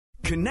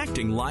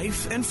Connecting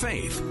life and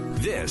faith.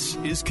 This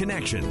is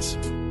Connections.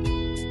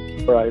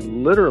 Where I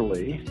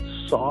literally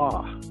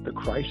saw the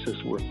crisis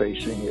we're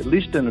facing, at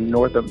least in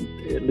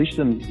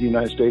the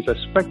United States, I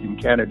suspect in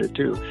Canada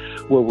too,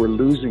 where we're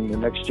losing the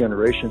next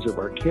generations of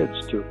our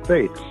kids to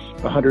faith.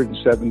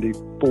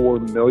 174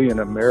 million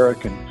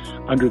Americans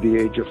under the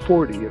age of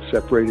 40 have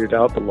separated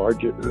out,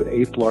 the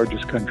eighth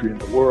largest country in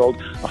the world.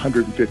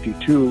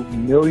 152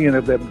 million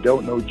of them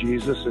don't know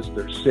Jesus as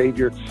their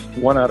Savior.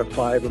 1 out of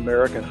 5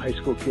 American high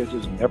school kids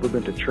has never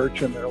been to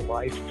church in their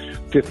life.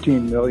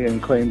 15 million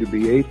claim to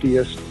be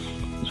atheists.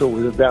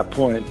 So at that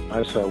point,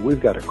 I saw we've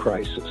got a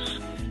crisis,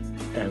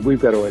 and we've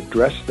got to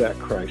address that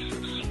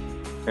crisis.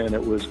 And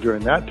it was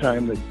during that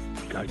time that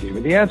God gave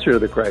me the answer to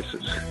the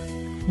crisis,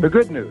 the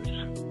good news.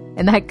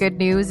 And that good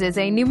news is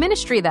a new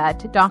ministry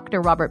that Dr.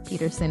 Robert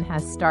Peterson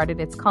has started.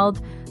 It's called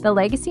The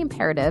Legacy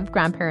Imperative,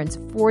 Grandparents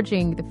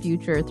Forging the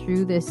Future.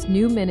 Through this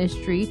new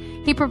ministry,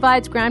 he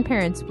provides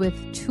grandparents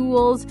with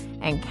tools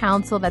and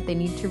counsel that they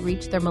need to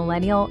reach their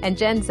millennial and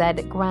Gen Z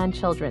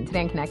grandchildren.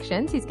 Today on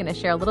Connections, he's going to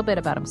share a little bit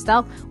about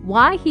himself,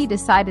 why he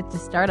decided to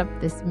start up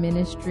this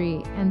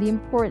ministry, and the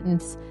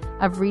importance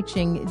of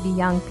reaching the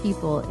young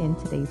people in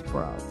today's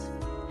world.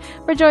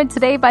 We're joined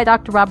today by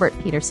Dr. Robert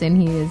Peterson.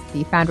 He is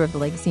the founder of The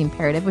Legacy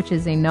Imperative, which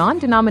is a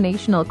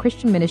non-denominational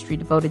Christian ministry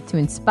devoted to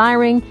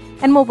inspiring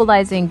and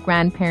mobilizing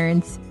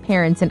grandparents,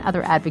 parents, and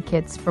other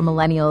advocates for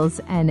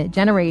millennials and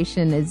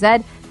Generation Z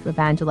to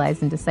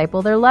evangelize and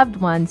disciple their loved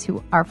ones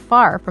who are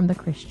far from the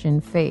Christian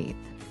faith.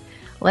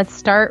 Let's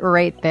start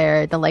right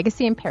there. The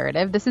Legacy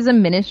Imperative. This is a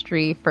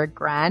ministry for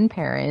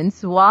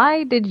grandparents.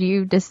 Why did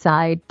you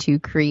decide to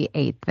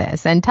create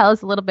this? And tell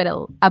us a little bit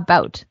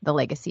about The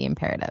Legacy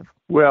Imperative.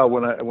 Well,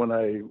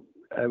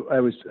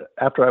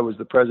 after I was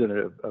the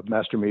president of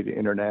Master Media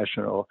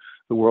International,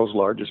 the world's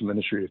largest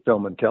ministry of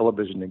film and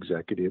television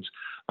executives,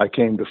 I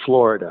came to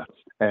Florida,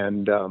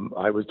 and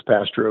I was the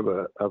pastor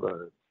of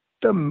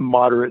a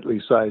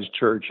moderately sized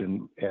church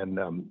in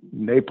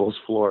Naples,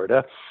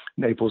 Florida.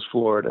 Naples,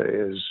 Florida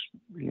is,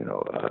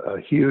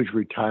 a huge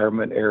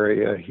retirement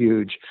area, a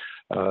huge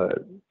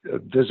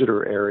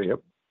visitor area.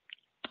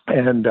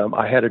 And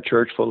I had a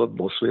church full of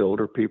mostly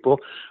older people.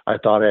 I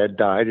thought I had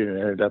died and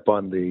ended up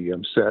on the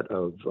set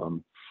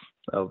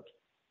of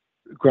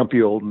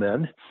Grumpy Old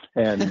Men.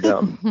 And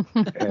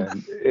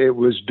and it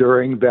was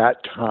during that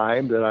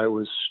time that I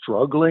was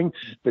struggling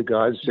that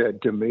God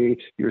said to me,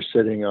 "You're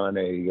sitting on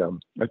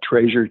a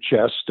treasure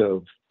chest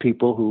of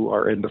people who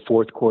are in the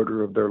fourth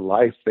quarter of their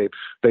life.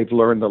 They've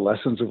learned the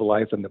lessons of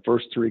life in the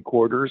first 3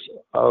 quarters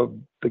of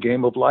the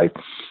game of life.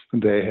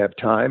 They have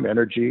time,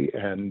 energy,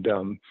 and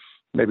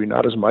maybe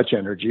not as much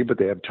energy, but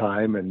they have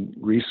time and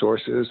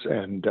resources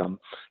and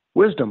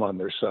wisdom on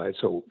their side.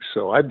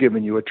 So I've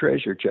given you a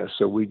treasure chest."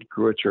 So we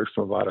grew a church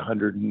from about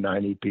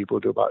 190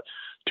 people to about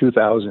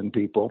 2,000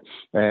 people,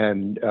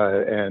 and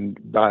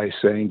by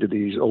saying to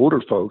these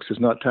older folks, it's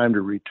not time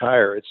to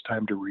retire, it's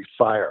time to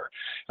refire.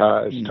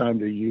 It's time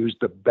to use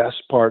the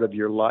best part of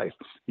your life.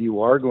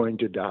 You are going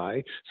to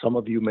die. Some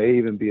of you may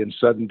even be in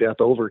sudden death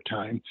over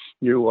time.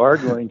 You are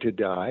going to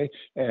die,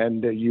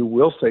 and you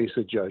will face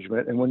a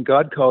judgment. And when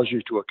God calls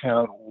you to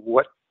account,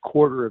 what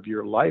quarter of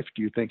your life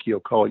do you think he'll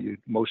call you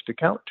most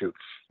account to?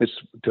 It's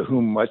to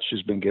whom much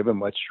has been given,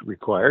 much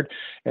required.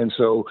 And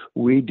so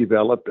we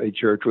developed a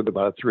church with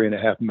about a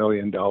 $3.5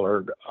 million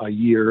a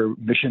year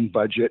mission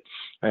budget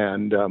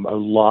and a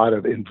lot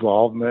of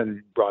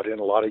involvement, brought in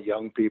a lot of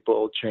young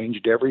people,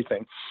 changed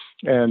everything.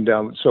 And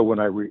so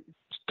when I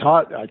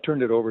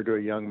turned it over to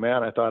a young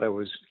man. I thought I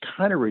was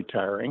kind of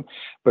retiring,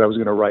 but I was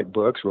going to write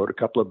books, wrote a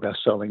couple of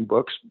best-selling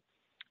books.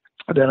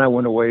 Then I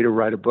went away to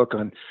write a book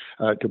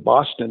to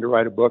Boston to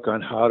write a book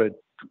on how to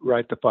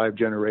write the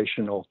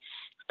 5-generational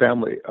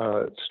family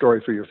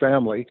story for your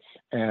family,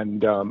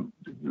 and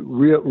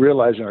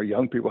realizing our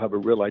young people have a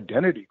real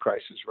identity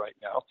crisis right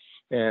now,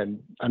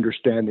 and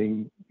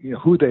understanding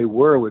who they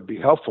were would be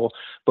helpful.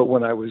 But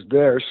when I was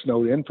there,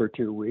 snowed in for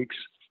 2 weeks,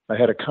 I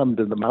had a come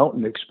to the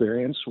mountain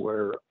experience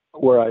where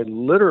I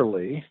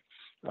literally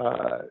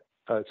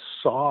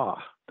saw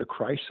the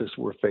crisis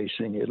we're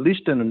facing, at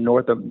least in the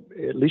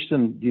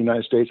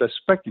United States, I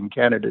suspect in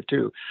Canada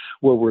too,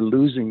 where we're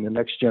losing the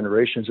next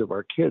generations of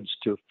our kids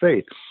to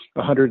faith.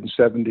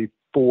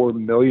 174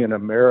 million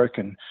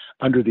Americans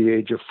under the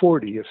age of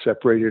 40 have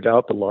separated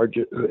out,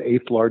 the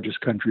eighth largest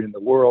country in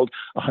the world.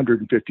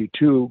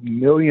 152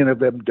 million of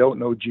them don't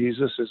know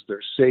Jesus as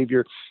their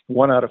Savior.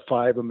 1 out of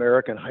 5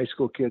 American high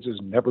school kids has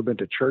never been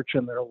to church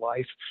in their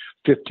life.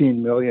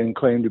 15 million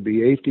claim to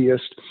be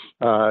atheists.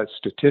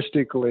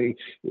 Statistically,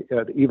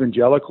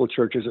 evangelical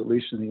churches, at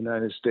least in the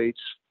United States,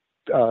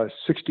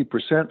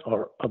 60%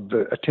 of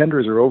the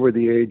attenders are over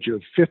the age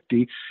of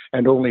 50,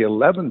 and only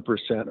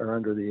 11% are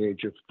under the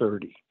age of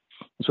 30.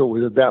 So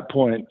at that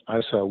point,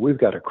 I saw we've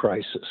got a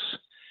crisis,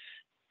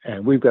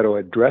 and we've got to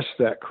address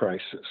that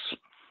crisis.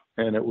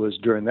 And it was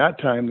during that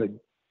time that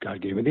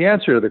God gave me the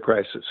answer to the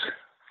crisis,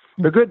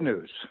 the good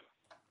news.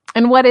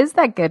 And what is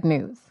that good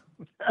news?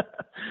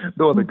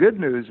 Well, the good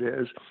news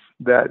is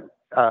that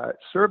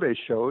survey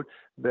showed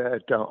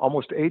that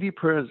almost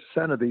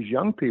 80% of these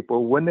young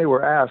people, when they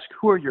were asked,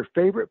 who are your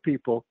favorite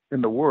people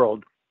in the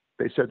world,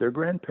 they said their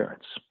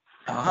grandparents.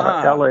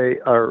 LA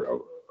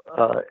or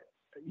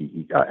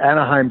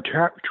Anaheim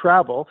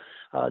Travel,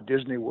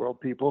 Disney World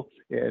people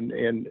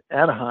in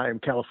Anaheim,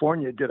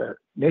 California, did a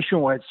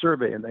nationwide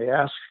survey, and they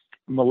asked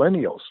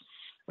millennials,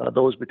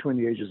 those between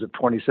the ages of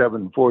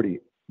 27 and 40,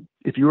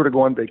 if you were to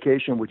go on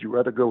vacation, would you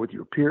rather go with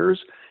your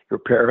peers, your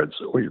parents,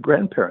 or your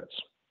grandparents?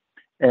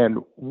 And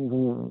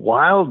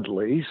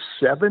wildly,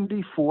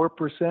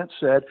 74%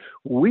 said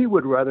we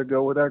would rather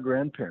go with our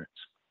grandparents.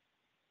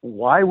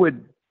 Why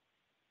would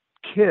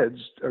kids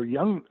or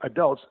young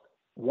adults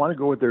want to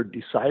go with their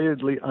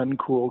decidedly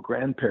uncool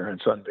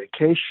grandparents on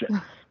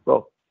vacation?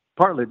 Well,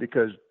 partly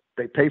because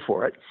they pay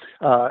for it,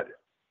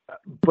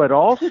 but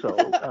also,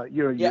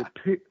 your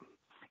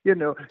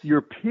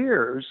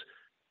peers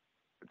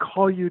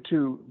call you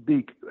to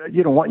be,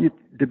 want you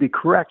to be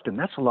correct, and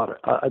that's a lot of,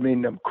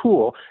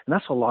 cool, and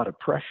that's a lot of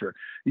pressure.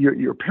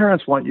 Your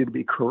parents want you to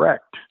be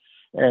correct,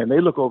 and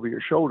they look over your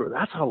shoulder.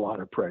 That's a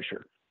lot of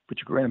pressure, but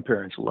your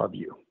grandparents love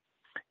you.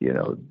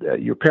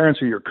 Your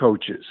parents are your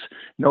coaches.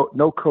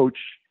 No coach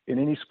in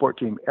any sport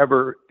team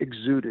ever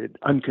exuded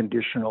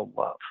unconditional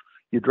love.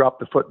 You drop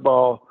the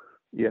football,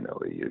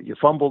 you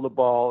fumble the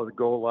ball at the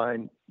goal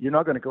line. You're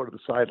not going to go to the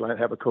sideline,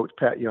 have a coach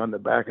pat you on the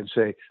back and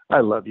say,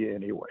 I love you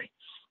anyway.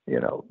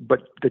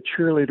 But the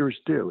cheerleaders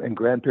do, and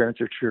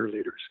grandparents are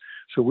cheerleaders.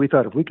 So we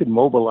thought if we could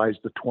mobilize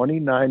the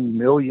 29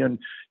 million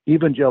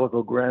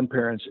evangelical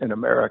grandparents in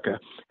America,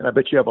 and I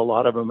bet you have a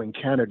lot of them in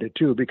Canada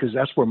too, because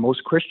that's where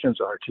most Christians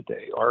are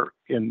today, are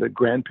in the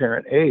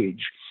grandparent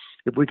age.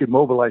 If we could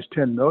mobilize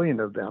 10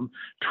 million of them,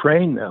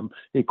 train them,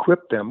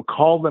 equip them,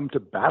 call them to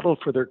battle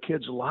for their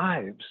kids'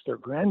 lives, their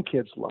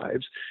grandkids'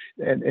 lives,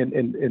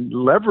 and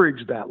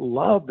leverage that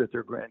love that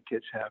their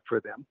grandkids have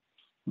for them,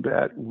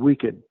 that we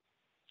could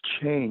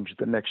change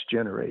the next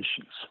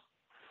generations.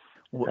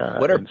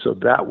 And so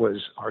that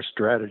was our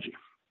strategy.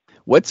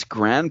 What's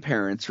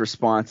grandparents'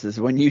 responses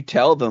when you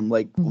tell them,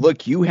 like,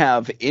 look, you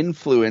have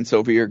influence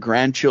over your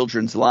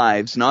grandchildren's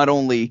lives. Not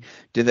only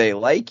do they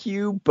like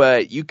you,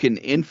 but you can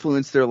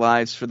influence their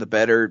lives for the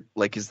better.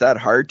 Like, is that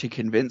hard to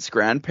convince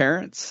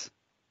grandparents?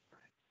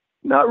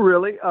 Not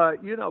really.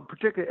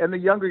 Particularly, and the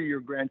younger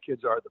your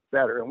grandkids are, the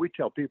better. And we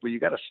tell people you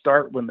got to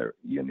start when they're,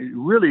 you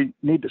really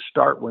need to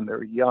start when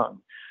they're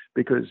young.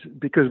 Because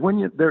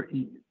when they're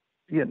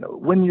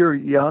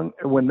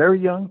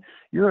young,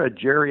 you're a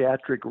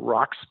geriatric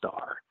rock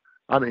star.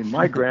 I mean,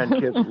 my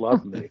grandkids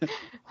love me.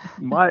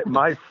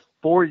 My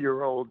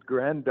 4-year-old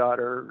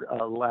granddaughter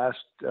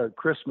last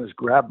Christmas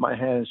grabbed my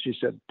hand and she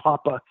said,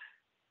 "Papa,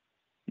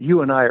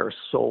 you and I are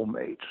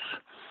soulmates."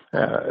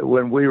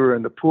 When we were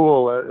in the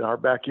pool in our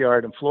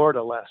backyard in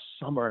Florida last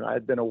summer, and I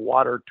had been a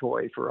water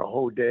toy for a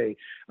whole day,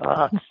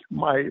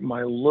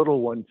 my little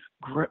one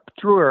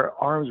threw her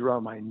arms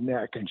around my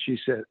neck, and she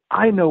said,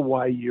 "I know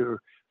why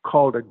you're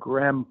called a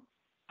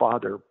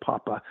grandfather,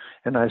 Papa."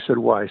 And I said,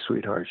 "Why,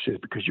 sweetheart?" She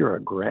said, "Because you're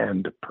a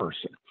grand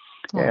person."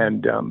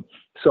 And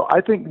so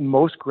I think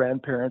most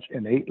grandparents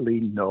innately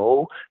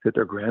know that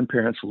their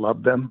grandparents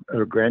love them,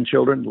 or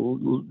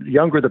grandchildren,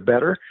 younger the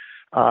better.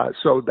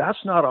 So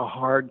that's not a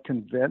hard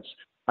convince.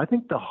 I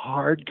think the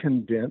hard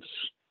convince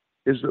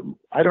is that,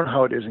 I don't know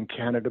how it is in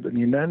Canada, but in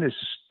the United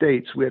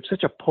States, we have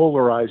such a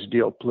polarized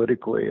deal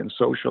politically and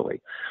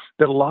socially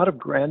that a lot of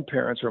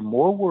grandparents are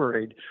more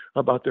worried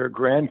about their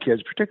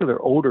grandkids, particularly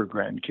their older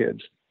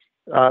grandkids,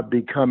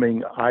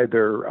 becoming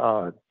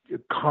either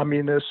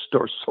communist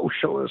or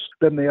socialist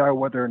than they are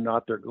whether or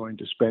not they're going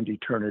to spend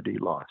eternity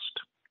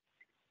lost.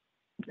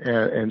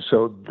 And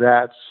so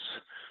that's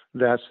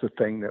the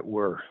thing that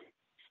we're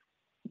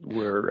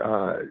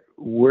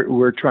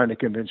trying to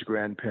convince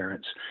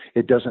grandparents.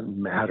 It doesn't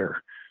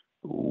matter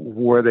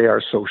where they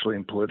are socially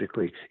and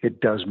politically. It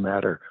does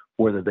matter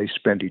whether they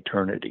spend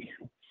eternity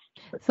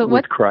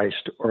with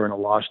Christ or in a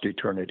lost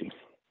eternity.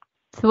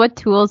 So what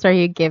tools are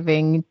you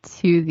giving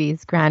to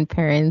these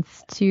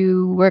grandparents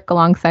to work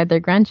alongside their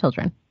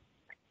grandchildren?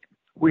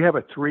 We have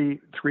a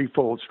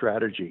threefold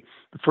strategy.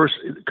 The first,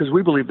 because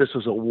we believe this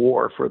is a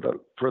war for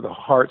the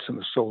hearts and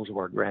the souls of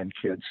our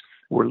grandkids.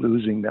 We're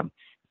losing them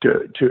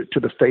to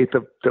the faith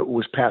that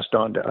was passed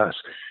on to us.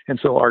 And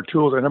so our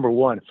tools are, number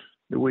one,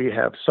 we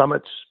have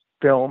summits,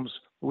 films.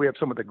 We have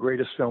some of the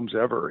greatest films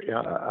ever.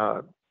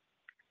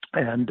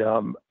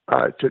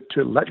 To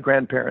let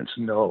grandparents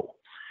know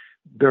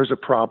there's a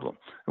problem.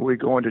 We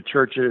go into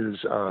churches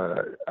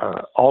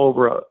all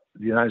over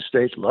the United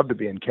States. Love to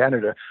be in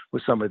Canada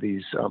with some of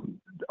these,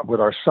 with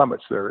our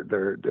summits.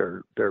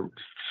 They're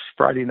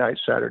Friday night,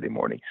 Saturday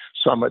morning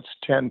summits,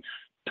 10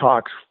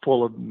 talks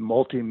full of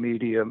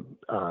multimedia.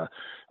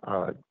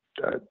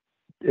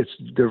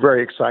 They're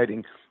very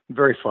exciting,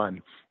 very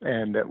fun.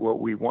 And what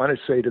we want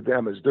to say to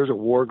them is, there's a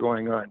war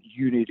going on.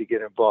 You need to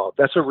get involved.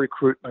 That's a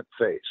recruitment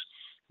phase.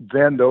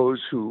 Then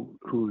those who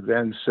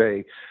then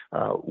say,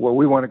 well,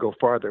 we want to go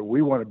farther.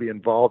 We want to be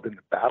involved in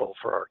the battle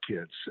for our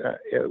kids.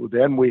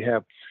 Then we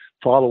have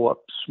follow-up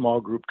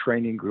small group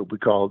training group we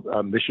call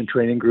mission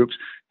training groups.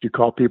 You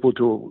call people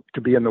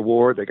to be in the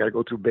war, they got to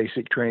go through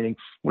basic training.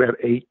 We have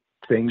 8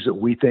 things that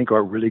we think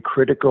are really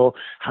critical: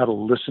 how to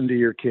listen to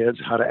your kids,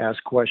 how to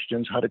ask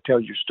questions, how to tell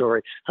your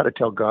story, how to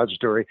tell God's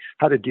story,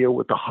 how to deal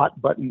with the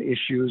hot button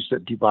issues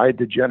that divide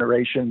the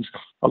generations,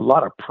 a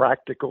lot of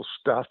practical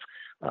stuff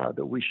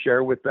that we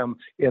share with them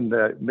in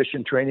the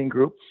mission training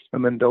group.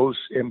 And then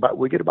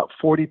we get about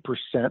 40%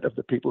 of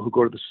the people who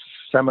go to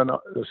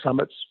the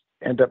summits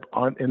end up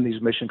in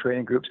these mission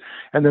training groups.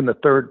 And then the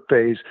third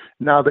phase,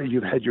 now that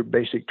you've had your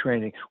basic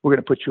training, we're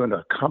going to put you in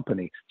a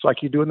company. It's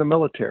like you do in the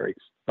military,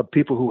 of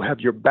people who have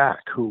your back,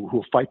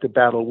 who fight the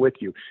battle with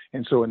you.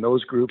 And so in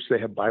those groups, they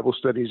have Bible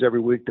studies every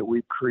week that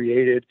we've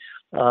created.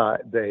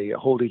 They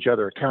hold each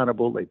other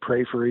accountable. They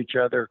pray for each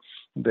other.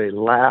 They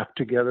laugh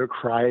together,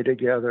 cry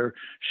together,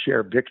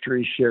 share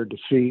victories, share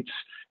defeats,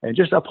 and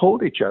just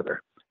uphold each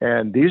other.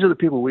 And these are the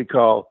people we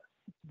call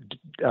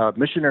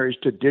missionaries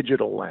to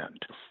digital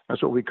land.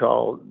 That's what we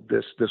call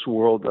this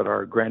world that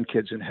our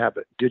grandkids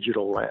inhabit,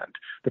 digital land,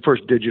 the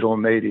first digital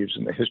natives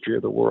in the history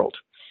of the world.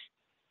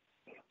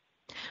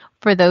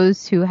 For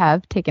those who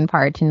have taken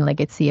part in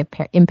Legacy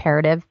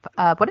Imperative,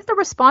 what has the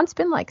response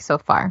been like so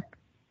far?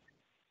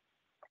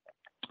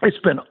 It's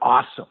been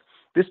awesome.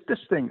 This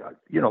thing,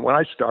 when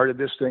I started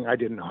this thing, I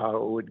didn't know how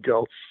it would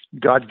go.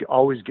 God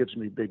always gives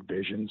me big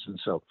visions. And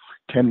so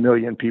 10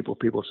 million people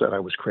said I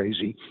was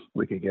crazy.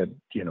 We could get,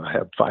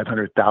 have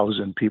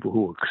 500,000 people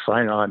who will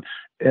sign on.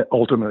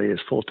 Ultimately, as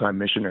full-time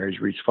missionaries,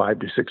 reach 5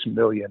 to 6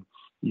 million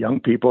young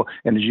people.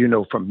 And as you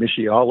know from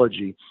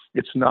missiology,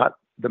 it's not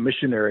the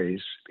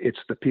missionaries, it's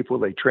the people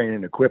they train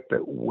and equip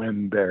that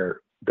win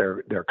their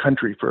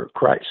country for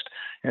Christ.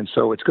 And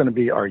so it's going to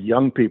be our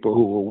young people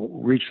who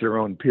will reach their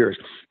own peers.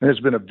 And it's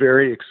been a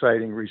very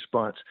exciting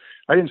response.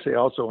 I didn't say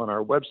also on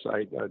our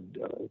website,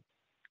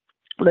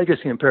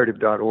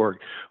 legacyimperative.org,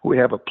 we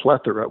have a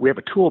plethora, we have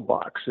a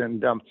toolbox.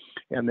 And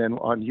then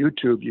on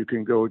YouTube, you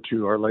can go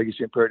to our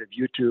Legacy Imperative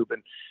YouTube,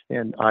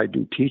 and I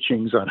do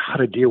teachings on how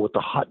to deal with the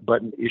hot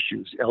button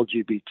issues,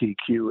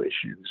 LGBTQ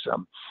issues,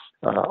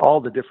 all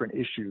the different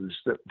issues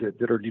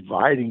that are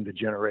dividing the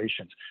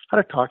generations, how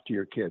to talk to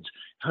your kids,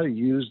 how to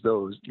use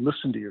those,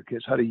 listen to your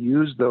kids, how to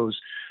use those,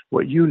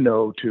 what you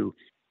know, to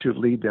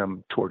lead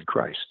them toward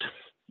Christ.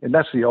 And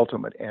that's the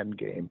ultimate end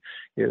game,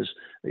 is,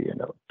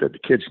 that the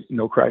kids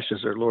know Christ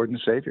as their Lord and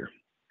Savior.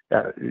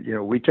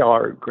 We tell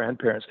our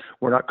grandparents,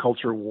 we're not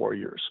culture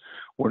warriors.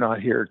 We're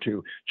not here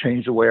to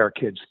change the way our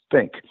kids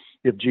think.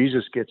 If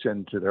Jesus gets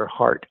into their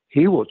heart,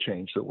 he will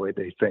change the way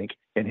they think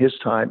in his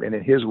time and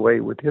in his way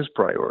with his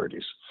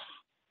priorities.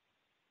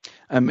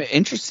 I'm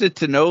interested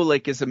to know,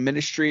 as a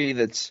ministry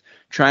that's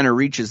trying to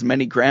reach as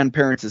many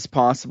grandparents as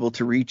possible,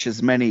 to reach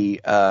as many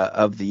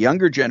of the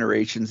younger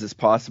generations as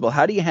possible,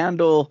 how do you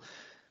handle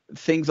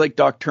things like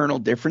doctrinal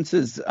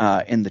differences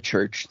in the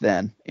church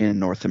then in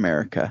North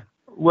America?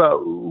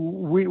 Well,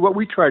 what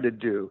we try to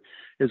do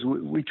is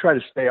we try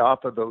to stay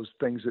off of those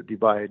things that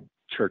divide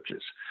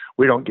churches.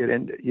 We don't get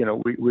into,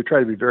 we try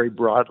to be very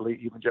broadly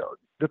evangelical.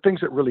 The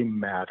things that really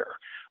matter,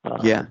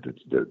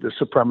 the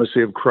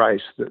supremacy of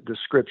Christ, the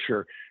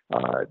Scripture,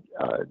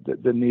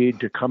 the need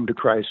to come to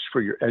Christ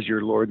as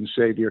your Lord and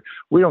Savior.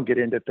 We don't get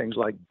into things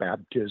like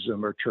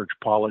baptism or church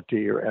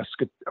polity or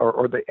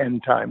the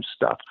end time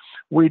stuff.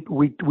 We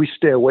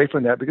stay away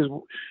from that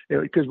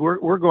because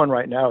we're going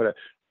right now to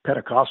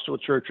Pentecostal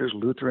churches,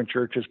 Lutheran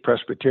churches,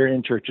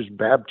 Presbyterian churches,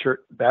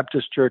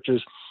 Baptist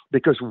churches,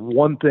 because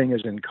one thing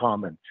is in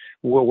common.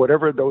 Well,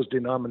 whatever those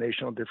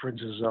denominational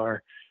differences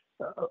are,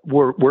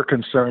 we're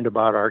concerned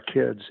about our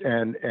kids,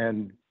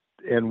 and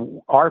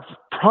our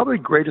probably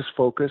greatest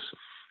focus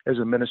as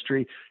a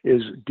ministry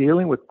is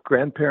dealing with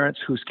grandparents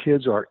whose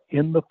kids are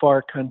in the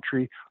far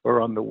country or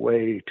on the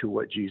way to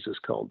what Jesus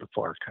called the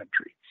far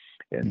country.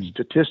 And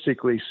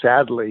statistically,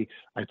 sadly,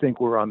 I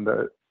think we're on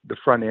the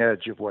front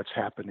edge of what's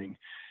happening.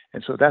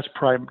 And so that's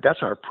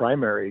our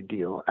primary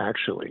deal,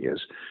 actually,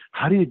 is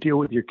how do you deal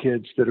with your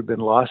kids that have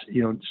been lost?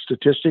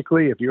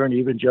 Statistically, if you're an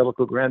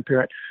evangelical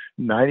grandparent,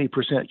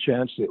 90%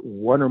 chance that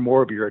one or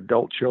more of your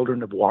adult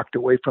children have walked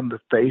away from the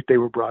faith they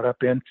were brought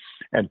up in,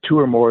 and 2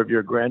 or more of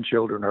your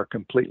grandchildren are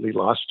completely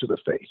lost to the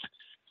faith.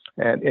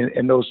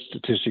 And those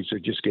statistics are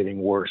just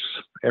getting worse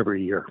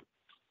every year.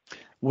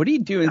 What do you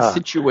do in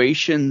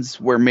situations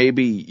where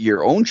maybe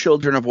your own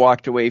children have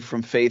walked away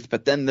from faith,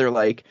 but then they're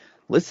like,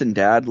 listen,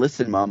 Dad,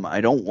 listen, Mom, I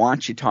don't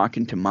want you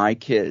talking to my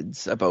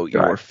kids about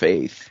your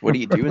faith. What do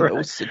you do in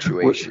those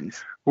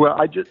situations? Well,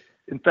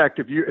 in fact,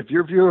 if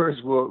your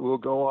viewers will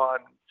go on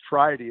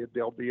Friday,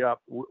 they'll be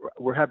up.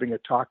 We're having a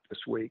talk this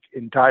week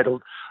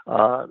entitled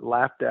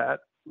 "Laughed At,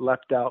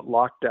 Left Out,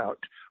 Locked Out,"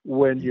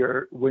 when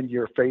your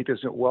faith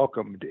isn't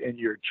welcomed in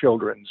your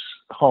children's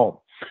home.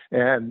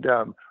 And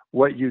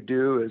what you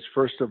do is,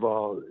 first of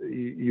all,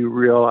 you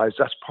realize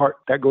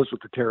that goes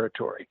with the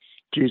territory.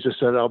 Jesus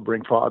said, I'll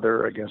bring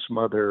father against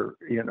mother,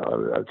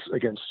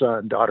 against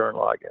son,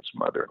 daughter-in-law against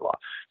mother-in-law.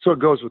 So it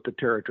goes with the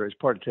territory. It's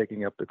part of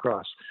taking up the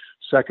cross.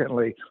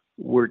 Secondly,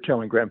 we're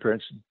telling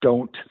grandparents,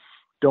 don't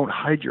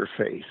hide your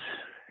faith.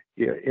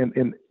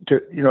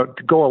 to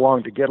go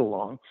along to get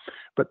along.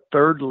 But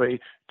thirdly,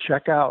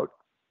 check out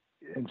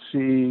and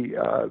see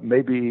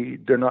maybe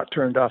they're not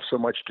turned off so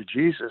much to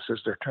Jesus as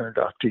they're turned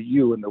off to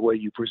you and the way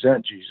you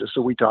present Jesus.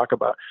 So we talk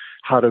about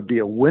how to be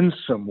a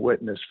winsome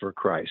witness for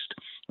Christ.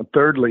 And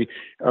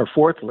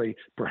fourthly,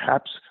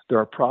 perhaps there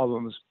are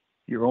problems.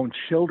 Your own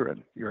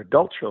children, your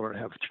adult children,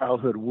 have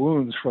childhood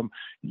wounds from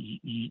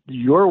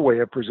your way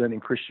of presenting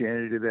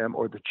Christianity to them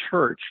or the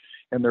church,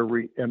 and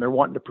they're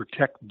wanting to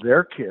protect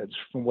their kids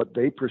from what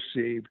they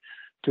perceive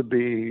to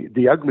be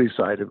the ugly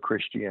side of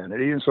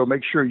Christianity. And so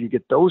make sure you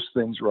get those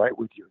things right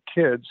with your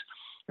kids.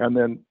 And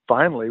then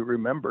finally,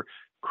 remember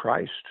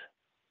Christ.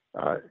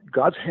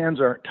 God's hands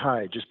aren't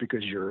tied just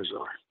because yours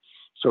are.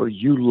 So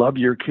you love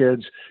your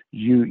kids,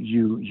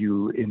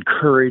 you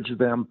encourage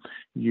them,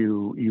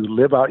 you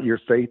live out your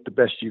faith the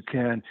best you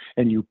can,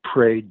 and you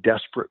pray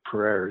desperate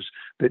prayers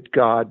that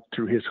God,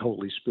 through His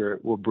Holy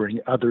Spirit, will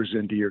bring others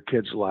into your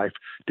kids' life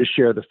to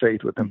share the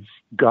faith with them.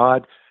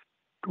 God,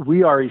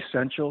 we are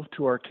essential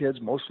to our kids,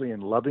 mostly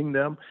in loving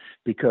them,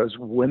 because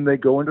when they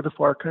go into the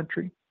far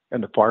country,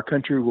 and the far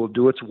country will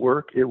do its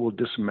work, it will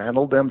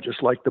dismantle them,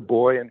 just like the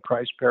boy in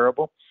Christ's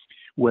parable.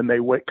 When they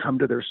come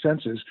to their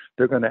senses,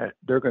 they're going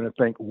to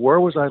think, where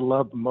was I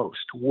loved most?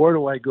 Where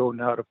do I go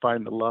now to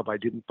find the love I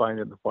didn't find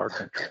in the far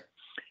country?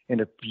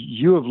 And if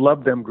you have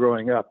loved them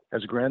growing up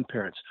as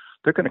grandparents,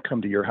 they're going to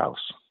come to your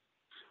house.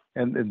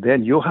 And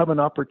then you'll have an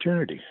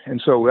opportunity. And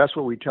so that's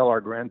what we tell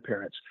our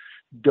grandparents.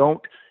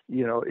 Don't,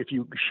 if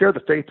you share the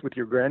faith with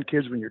your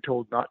grandkids when you're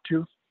told not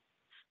to,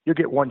 you'll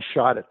get one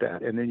shot at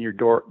that. And then the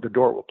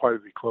door will probably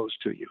be closed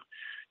to you.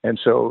 And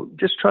so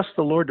just trust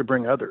the Lord to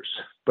bring others,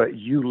 but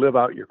you live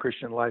out your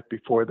Christian life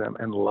before them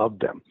and love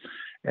them.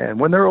 And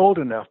when they're old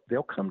enough,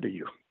 they'll come to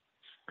you.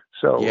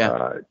 So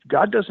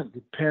God doesn't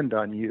depend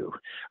on you.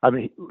 I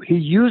mean, He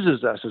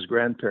uses us as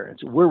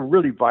grandparents. We're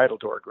really vital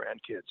to our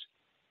grandkids,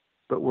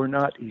 but we're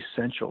not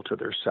essential to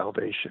their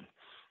salvation.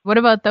 What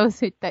about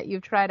those that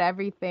you've tried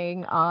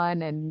everything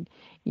on and,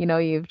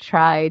 you've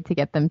tried to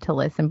get them to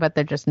listen, but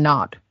they're just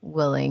not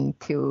willing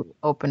to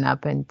open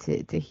up and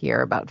to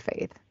hear about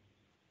faith?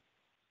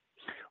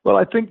 Well,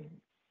 I think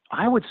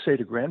I would say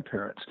to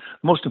grandparents,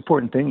 the most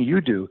important thing you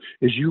do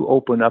is you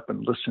open up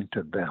and listen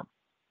to them.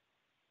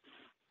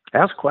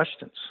 Ask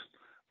questions.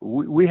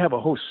 We have a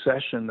whole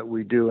session that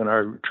we do in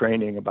our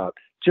training about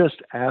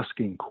just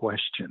asking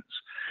questions.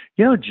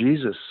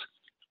 Jesus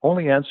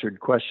only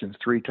answered questions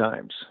 3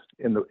 times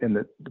in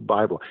the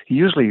Bible. He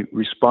usually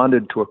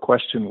responded to a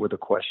question with a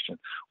question.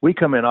 We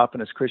come in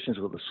often as Christians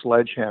with a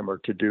sledgehammer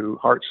to do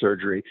heart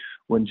surgery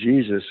when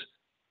Jesus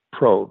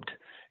probed.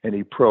 And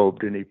he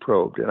probed and he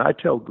probed. And I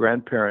tell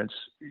grandparents,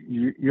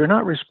 you're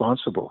not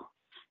responsible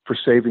for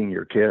saving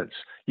your kids.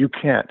 You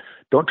can't.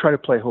 Don't try to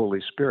play Holy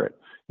Spirit.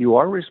 You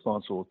are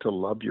responsible to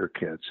love your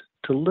kids,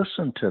 to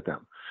listen to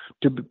them,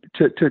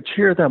 to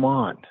cheer them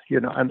on.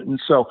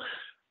 And so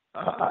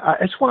I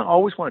just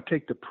always want to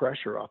take the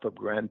pressure off of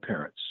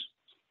grandparents.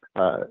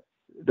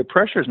 The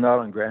pressure is not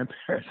on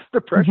grandparents.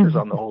 The pressure is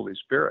on the Holy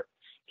Spirit.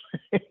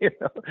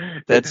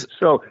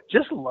 So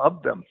just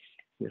love them.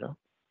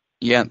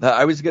 Yeah,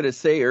 I was going to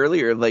say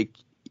earlier,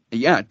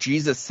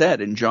 Jesus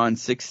said in John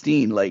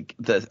 16,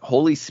 the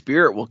Holy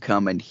Spirit will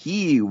come and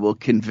He will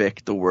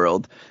convict the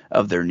world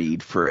of their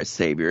need for a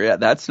Savior. Yeah,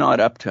 that's not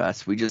up to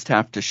us. We just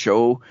have to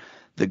show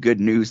the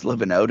good news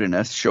living out in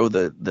us, show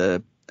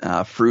the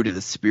fruit of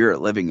the Spirit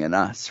living in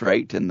us,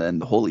 right? And then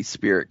the Holy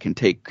Spirit can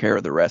take care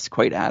of the rest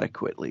quite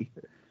adequately.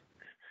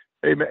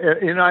 Amen.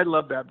 And I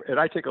love that. And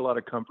I take a lot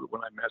of comfort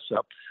when I mess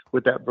up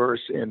with that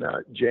verse in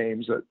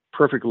James, that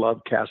perfect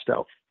love cast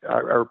out,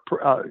 our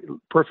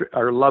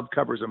love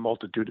covers a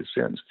multitude of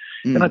sins.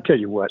 And I tell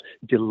you what,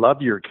 if you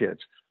love your kids,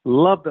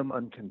 love them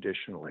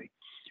unconditionally.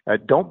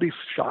 Don't be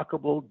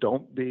shockable.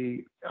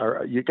 You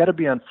got to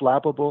be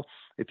unflappable.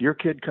 If your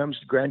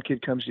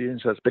grandkid comes to you and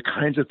says the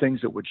kinds of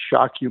things that would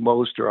shock you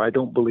most, or I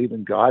don't believe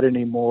in God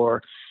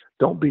anymore,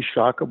 don't be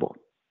shockable.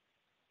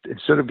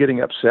 Instead of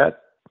getting upset,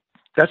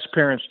 that's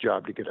parents'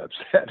 job to get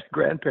upset.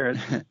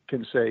 Grandparents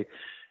can say,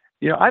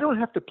 I don't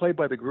have to play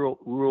by the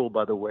rule,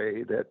 by the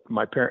way, that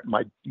my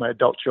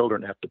adult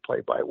children have to play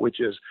by, which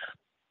is,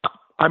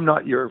 I'm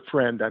not your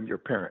friend, I'm your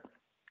parent.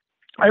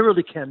 I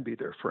really can be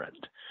their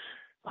friend.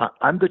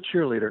 I'm the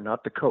cheerleader,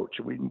 not the coach.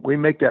 We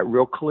make that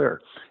real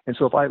clear. And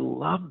so if I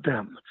love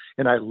them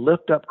and I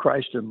lift up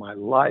Christ in my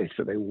life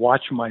and they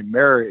watch my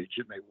marriage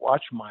and they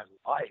watch my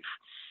life,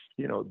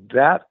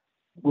 that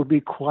will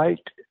be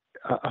quite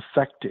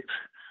effective.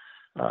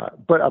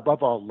 But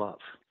above all, love.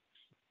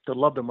 To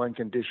love them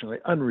unconditionally,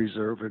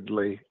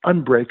 unreservedly,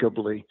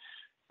 unbreakably.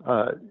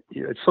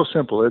 It's so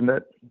simple, isn't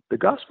it? The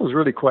gospel is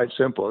really quite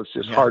simple. It's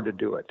just hard to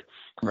do it.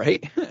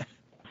 Right.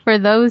 For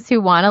those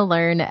who want to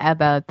learn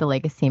about the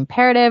Legacy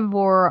Imperative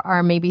or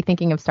are maybe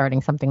thinking of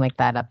starting something like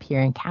that up here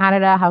in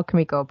Canada, how can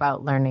we go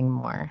about learning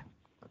more?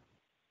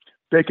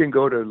 They can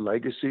go to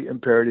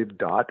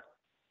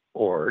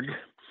legacyimperative.org.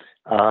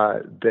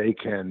 They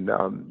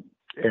can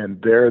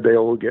And there they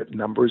will get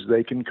numbers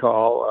they can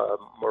call.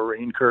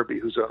 Maureen Kirby,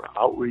 who's an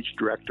outreach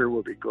director,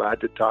 will be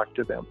glad to talk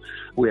to them.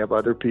 We have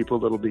other people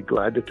that will be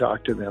glad to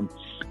talk to them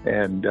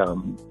and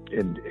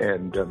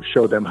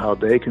show them how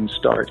they can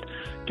start.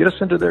 Get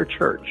us into their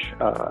church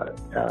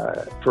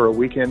for a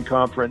weekend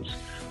conference,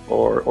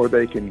 or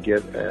they can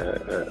get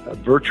a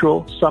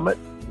virtual summit.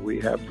 We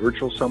have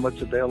virtual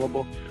summits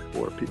available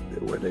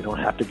where they don't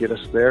have to get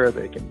us there.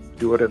 They can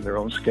do it in their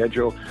own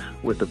schedule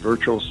with the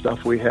virtual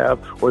stuff we have,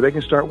 or they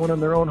can start one in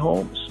their own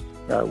homes.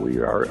 We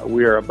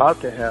are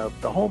about to have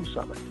the home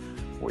summit,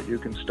 where you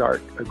can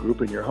start a group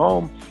in your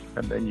home,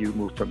 and then you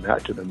move from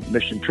that to the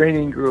mission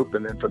training group,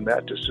 and then from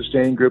that to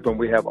sustain group, and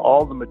we have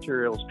all the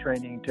materials,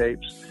 training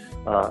tapes.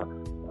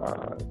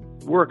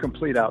 We're a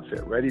complete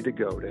outfit, ready to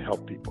go to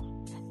help people.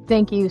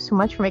 Thank you so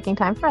much for making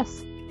time for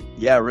us.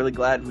 Yeah, really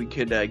glad we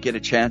could get a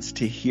chance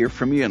to hear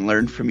from you and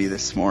learn from you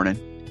this morning.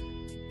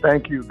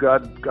 Thank you.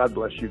 God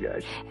bless you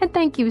guys. And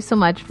thank you so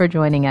much for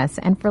joining us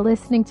and for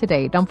listening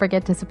today. Don't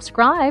forget to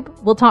subscribe.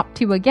 We'll talk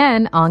to you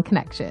again on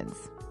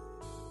Connections.